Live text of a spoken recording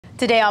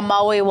Today on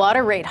Maui,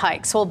 water rate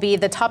hikes will be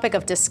the topic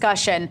of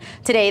discussion.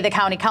 Today, the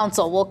County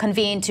Council will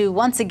convene to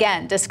once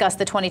again discuss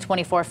the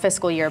 2024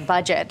 fiscal year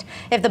budget.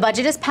 If the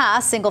budget is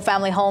passed,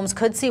 single-family homes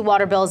could see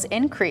water bills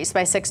increase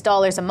by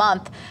 $6 a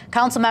month.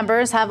 Council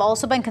members have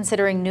also been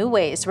considering new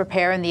ways to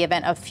prepare in the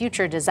event of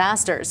future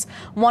disasters.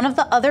 One of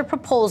the other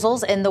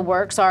proposals in the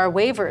works are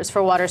waivers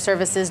for water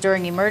services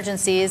during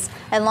emergencies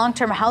and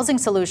long-term housing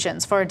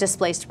solutions for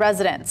displaced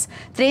residents.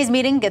 Today's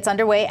meeting gets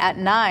underway at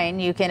 9.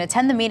 You can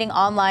attend the meeting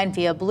online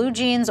via Blue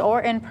Jeans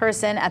or in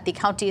person at the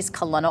county's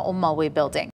Kalana o Maui building.